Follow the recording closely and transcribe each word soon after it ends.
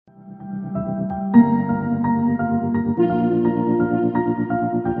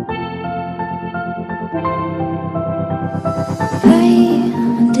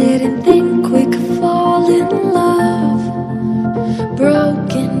I didn't think we could fall in love.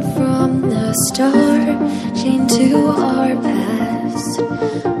 Broken from the start, chained to our past.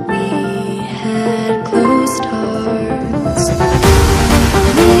 We had closed hearts.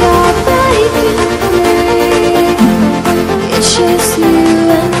 We are breaking free. It's just you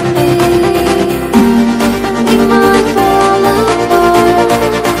and me. We might fall apart,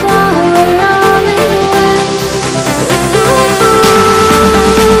 flower running away.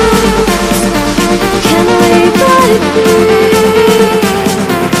 Can we break free?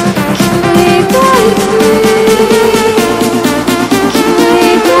 Can we break free? Can we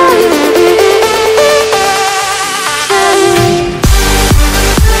break free? Can we?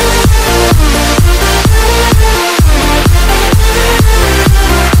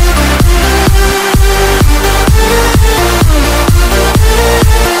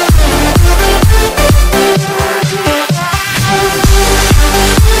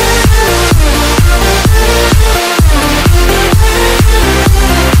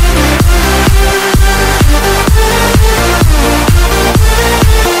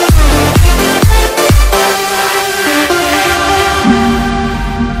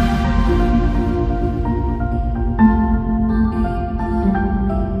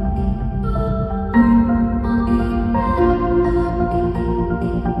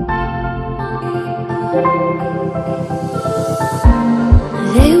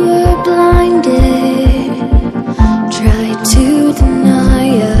 They were blinded, tried to deny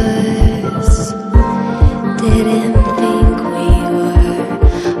us. Didn't think we were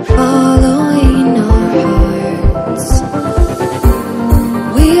following our hearts.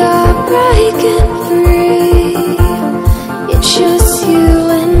 We are breaking free. It's just you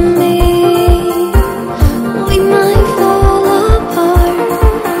and me. We might fall apart.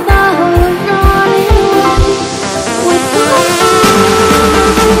 Now we're running away with our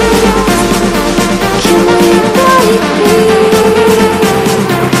Can we break free?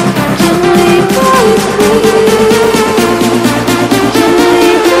 Can we break free? Can we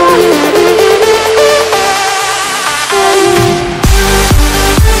break free? Can we?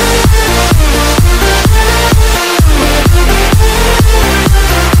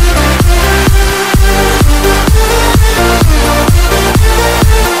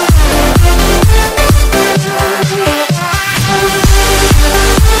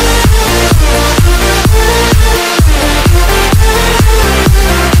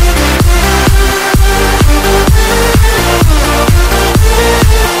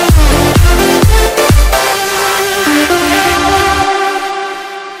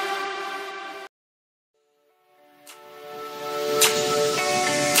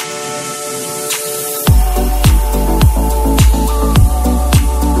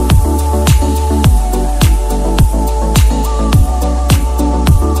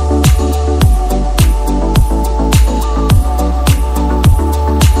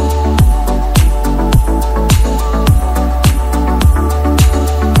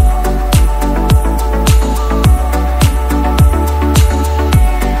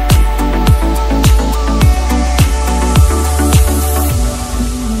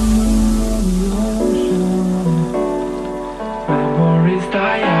 Memories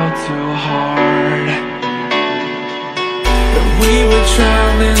die out too hard. When we were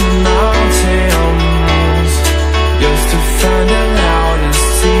drowning mountains, used to find the loudest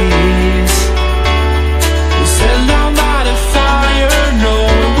seas. We set down by the fire,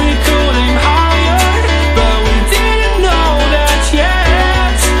 knowing we could aim higher, but we didn't know that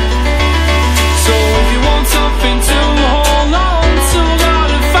yet. So if you want something to hold on to,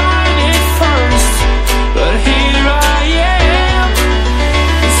 gotta find it first. But here I am,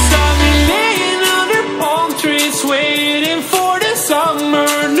 I've been laying under palm trees, waiting for the summer,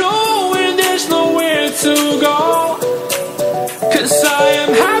 knowing there's nowhere to go. 'Cause I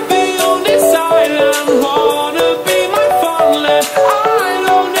am happy on this island, wanna be my farmland. I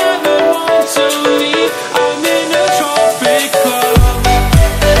don't ever want to leave, I'm in a tropic club.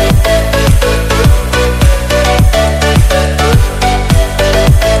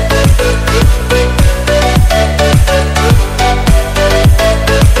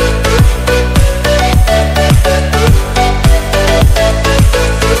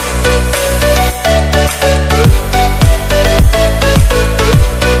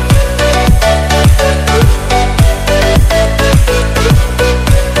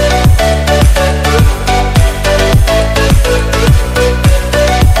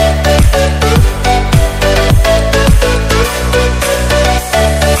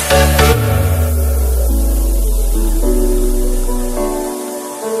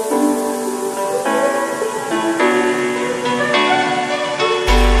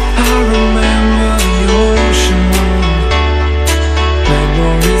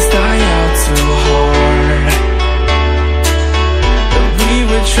 memories die out too hard. But we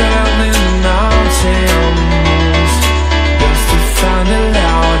were traveling the mountains just to find the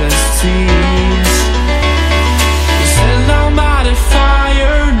loudest tears. We set down by the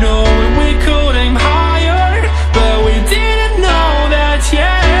fire, knowing we could aim higher, but we didn't know that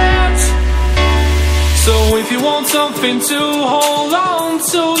yet. So if you want something to hold on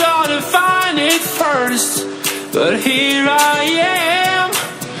to, gotta find it first. But here I am,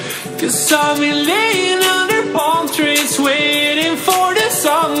 'cause I've been laying under palm trees, waiting for the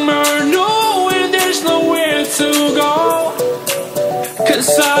summer, knowing there's nowhere to go.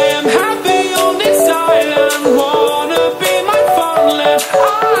 'Cause I am happy